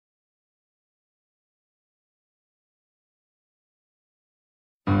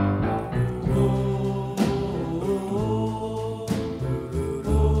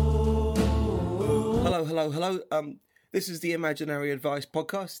hello. This is the Imaginary Advice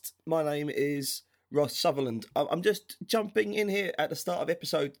podcast. My name is Ross Sutherland. I'm just jumping in here at the start of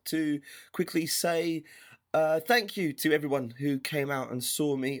episode to quickly say thank you to everyone who came out and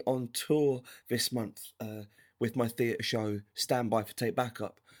saw me on tour this month with my theatre show, Stand By for Take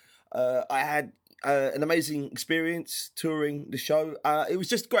Backup. I had an amazing experience touring the show. It was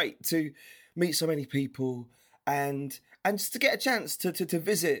just great to meet so many people and just to get a chance to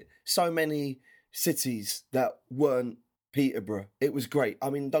visit so many cities that weren't Peterborough. It was great. I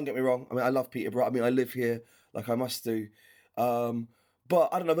mean, don't get me wrong. I mean, I love Peterborough. I mean, I live here like I must do. But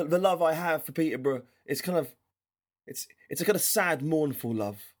I don't know, the love I have for Peterborough is kind of, it's a kind of sad, mournful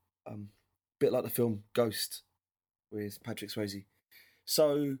love. Bit like the film Ghost with Patrick Swayze.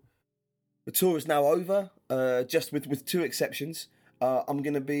 So the tour is now over, just with two exceptions. I'm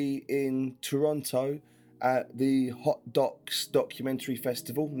going to be in Toronto at the Hot Docs Documentary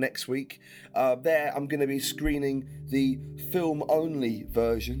Festival next week. There I'm going to be screening the film-only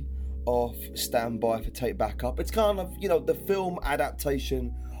version of Stand By for Take Backup. It's kind of, the film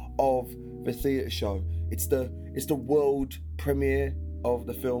adaptation of the theatre show. It's the world premiere of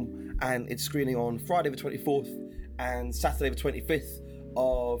the film, and it's screening on Friday the 24th and Saturday the 25th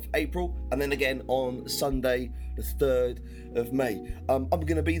of April, and then again on Sunday the 3rd of May. I'm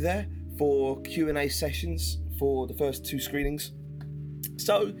going to be there for Q&A sessions for the first two screenings.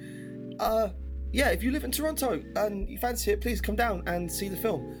 So, if you live in Toronto and you fancy it, please come down and see the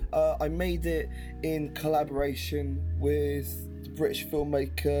film. I made it in collaboration with the British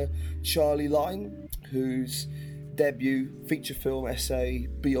filmmaker Charlie Lyne, whose debut feature film essay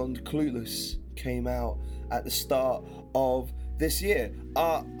Beyond Clueless came out at the start of this year.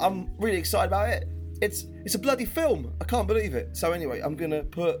 I'm really excited about it. It's a bloody film. I can't believe it. So anyway, I'm gonna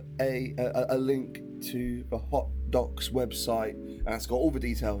put a link to the Hot Docs website, and it's got all the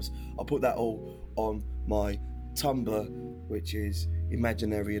details. I'll put that all on my Tumblr, which is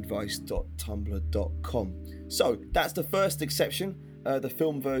imaginaryadvice.tumblr.com. So that's the first exception, the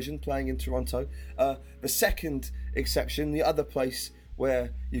film version playing in Toronto. The second exception, the other place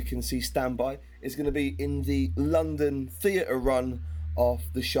where you can see Stand By, is going to be in the London theatre run of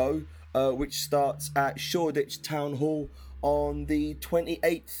the show, which starts at Shoreditch Town Hall on the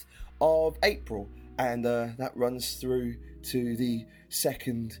 28th of April, and that runs through to the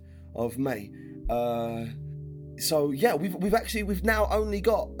 2nd of May. We've now only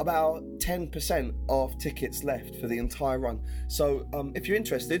got about 10% of tickets left for the entire run. So if you're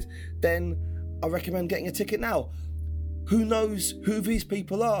interested, then I recommend getting a ticket now. Who knows who these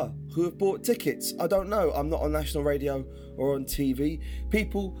people are who have bought tickets? I don't know. I'm not on national radio or on TV.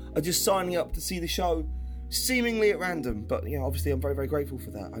 People are just signing up to see the show seemingly at random. But, obviously I'm very, very grateful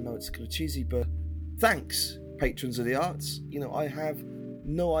for that. I know it's kind of cheesy, but thanks, patrons of the arts. I have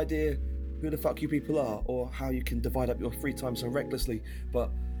no idea who the fuck you people are or how you can divide up your free time so recklessly,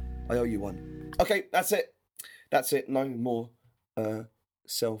 but I owe you one. Okay, that's it. No more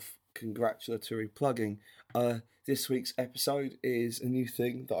self-congratulatory plugging. This week's episode is a new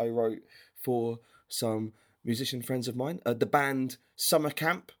thing that I wrote for some musician friends of mine. The band Summer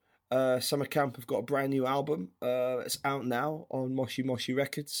Camp. Summer Camp have got a brand new album. It's out now on Moshi Moshi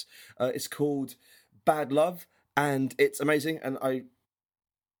Records. It's called Bad Love, and it's amazing, and I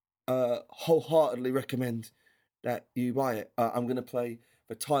wholeheartedly recommend that you buy it. I'm going to play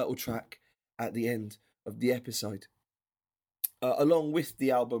the title track at the end of the episode. Along with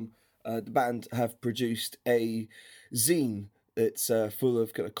the album, the band have produced a zine that's full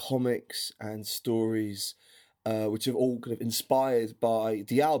of kind of comics and stories, which have all kind of inspired by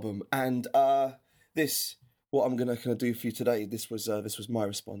the album. And what I'm going to kind of do for you today, this was my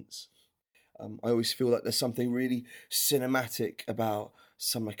response. I always feel like there's something really cinematic about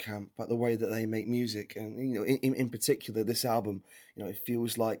Summer Camp, like the way that they make music, and in particular this album. It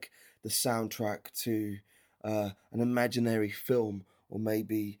feels like the soundtrack to an imaginary film, or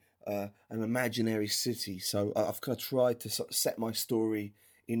maybe an imaginary city. So I've kind of tried to sort of set my story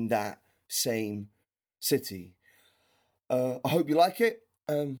in that same city. I hope you like it.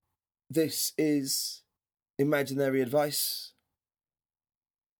 This is Imaginary Advice.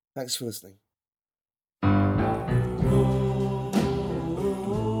 Thanks for listening.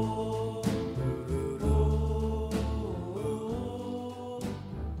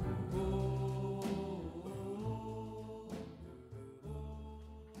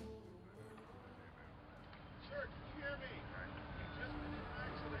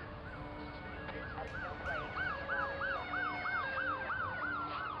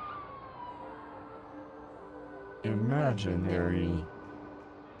 Imaginary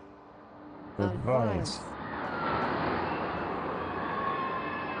Advice.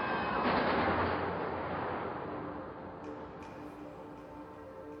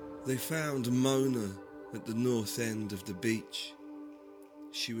 They found Mona at the north end of the beach.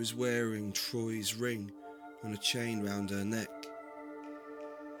 She was wearing Troy's ring on a chain round her neck.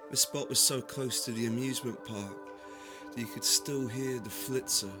 The spot was so close to the amusement park that you could still hear the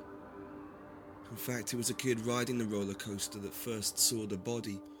flitzer. In fact, it was a kid riding the roller coaster that first saw the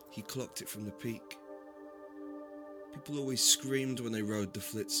body. He clocked it from the peak. People always screamed when they rode the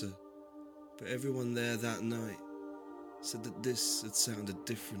flitzer, but everyone there that night said that this had sounded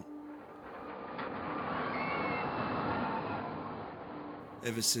different.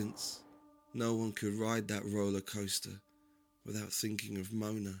 Ever since, no one could ride that roller coaster without thinking of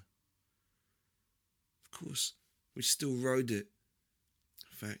Mona. Of course, we still rode it.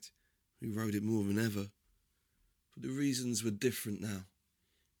 In fact, we rode it more than ever. But the reasons were different now.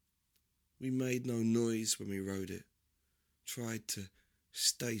 We made no noise when we rode it, tried to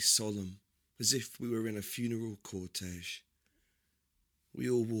stay solemn, as if we were in a funeral cortege.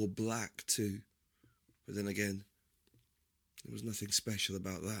 We all wore black too, but then again, there was nothing special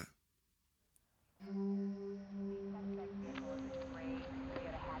about that.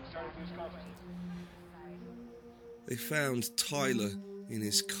 They found Tyler in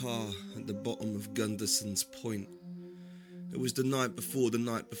his car at the bottom of Gunderson's Point. It was the night before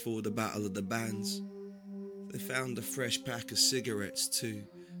the Battle of the Bands. They found a fresh pack of cigarettes too,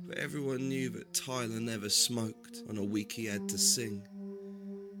 but everyone knew that Tyler never smoked on a week he had to sing.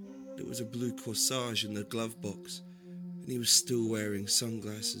 There was a blue corsage in the glove box, and he was still wearing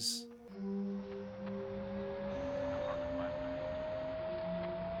sunglasses.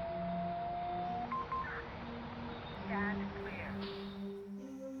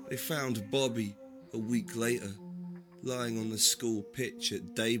 They found Bobby a week later, lying on the school pitch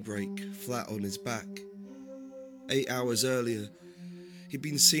at daybreak, flat on his back. 8 hours earlier, he'd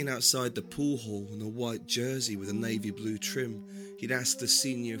been seen outside the pool hall in a white jersey with a navy blue trim. He'd asked a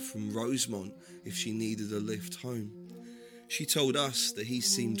senior from Rosemont if she needed a lift home. She told us that he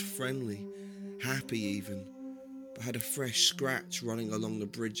seemed friendly, happy even, but had a fresh scratch running along the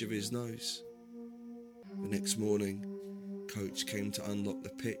bridge of his nose. The next morning, Coach came to unlock the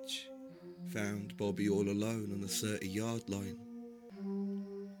pitch, found Bobby all alone on the 30-yard line.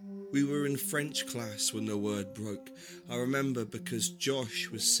 We were in French class when the word broke. I remember because Josh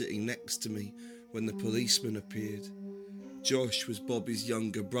was sitting next to me when the policeman appeared. Josh was Bobby's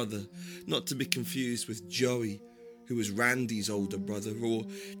younger brother, not to be confused with Joey, who was Randy's older brother, or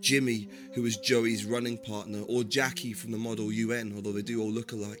Jimmy, who was Joey's running partner, or Jackie from the Model UN, although they do all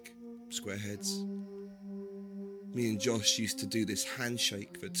look alike, square heads. Me and Josh used to do this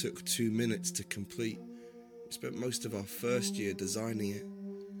handshake that took 2 minutes to complete. We spent most of our first year designing it.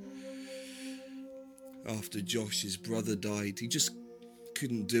 After Josh's brother died, he just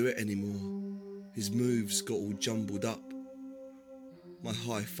couldn't do it anymore. His moves got all jumbled up. My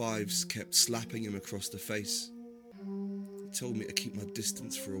high fives kept slapping him across the face. He told me to keep my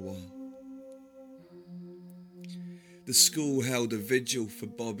distance for a while. The school held a vigil for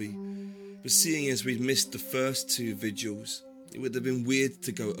Bobby, but seeing as we'd missed the first 2 vigils, it would have been weird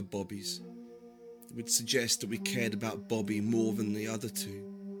to go to Bobby's. It would suggest that we cared about Bobby more than the other 2.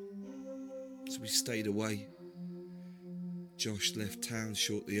 So we stayed away. Josh left town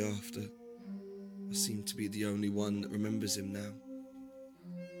shortly after. I seem to be the only one that remembers him now.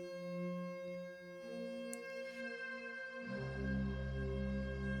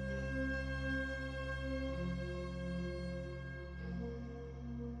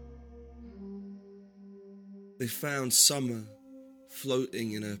 They found Summer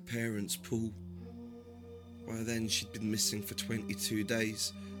floating in her parents' pool. By then she'd been missing for 22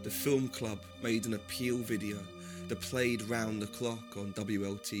 days. The film club made an appeal video that played round the clock on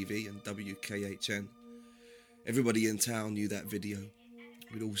WLTV and WKHN. Everybody in town knew that video.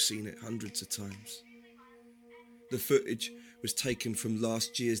 We'd all seen it hundreds of times. The footage was taken from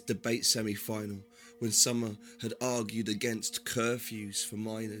last year's debate semi-final when Summer had argued against curfews for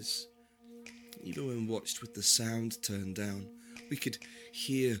minors. Even when watched with the sound turned down, we could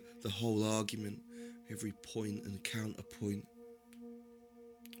hear the whole argument, every point and counterpoint.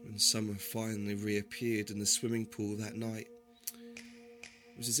 When Summer finally reappeared in the swimming pool that night,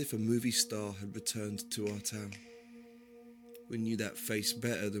 it was as if a movie star had returned to our town. We knew that face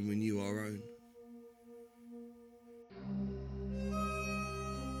better than we knew our own.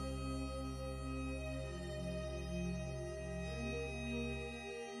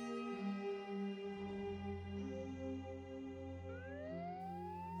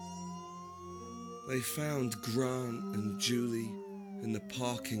 They found Grant and Julie in the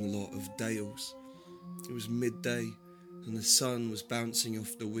parking lot of Dale's. It was midday and the sun was bouncing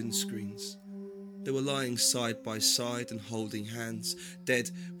off the windscreens. They were lying side by side and holding hands, dead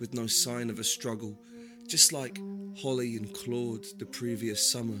with no sign of a struggle, just like Holly and Claude the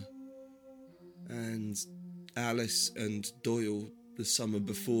previous summer, and Alice and Doyle the summer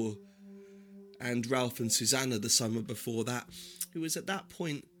before, and Ralph and Susanna the summer before that. It was at that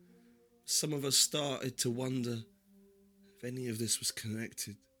point some of us started to wonder if any of this was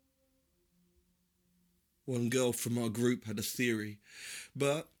connected. One girl from our group had a theory,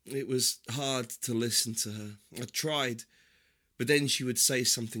 but it was hard to listen to her. I tried, but then she would say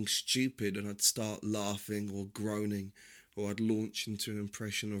something stupid and I'd start laughing or groaning, or I'd launch into an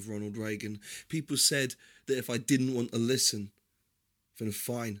impression of Ronald Reagan. People said that if I didn't want to listen, then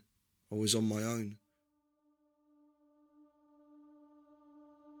fine, I was on my own.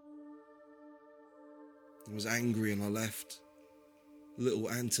 I was angry and I left. Little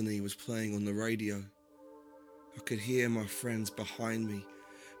Anthony was playing on the radio. I could hear my friends behind me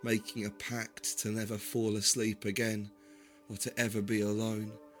making a pact to never fall asleep again, or to ever be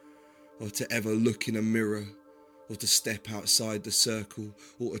alone, or to ever look in a mirror, or to step outside the circle,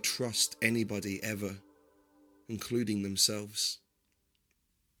 or to trust anybody ever, including themselves.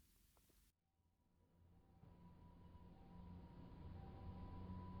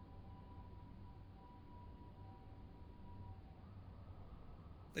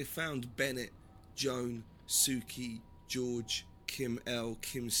 They found Bennett, Joan, Suki, George, Kim L,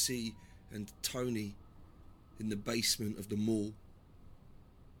 Kim C, and Tony in the basement of the mall.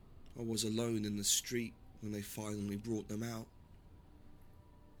 I was alone in the street when they finally brought them out.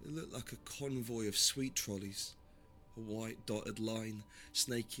 It looked like a convoy of sweet trolleys, a white dotted line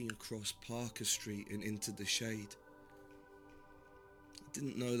snaking across Parker Street and into the shade. I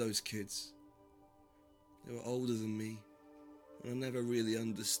didn't know those kids. They were older than me, and I never really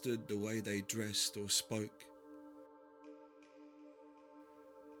understood the way they dressed or spoke.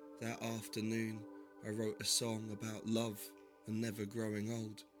 That afternoon, I wrote a song about love and never growing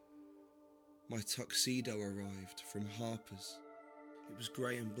old. My tuxedo arrived from Harper's. It was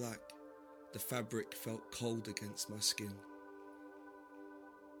grey and black. The fabric felt cold against my skin.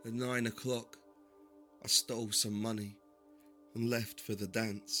 At 9 o'clock, I stole some money and left for the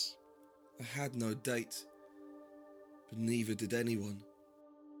dance. I had no date, but neither did anyone.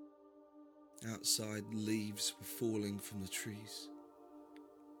 Outside, leaves were falling from the trees.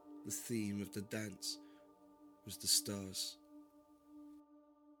 The theme of the dance was the stars.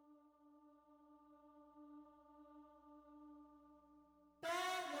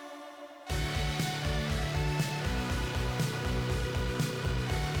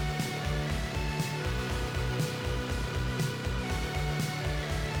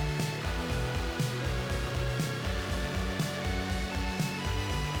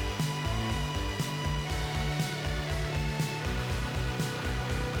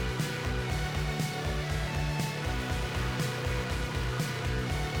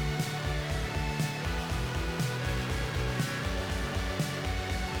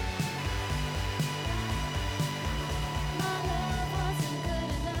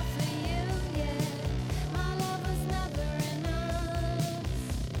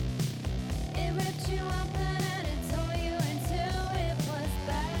 You up and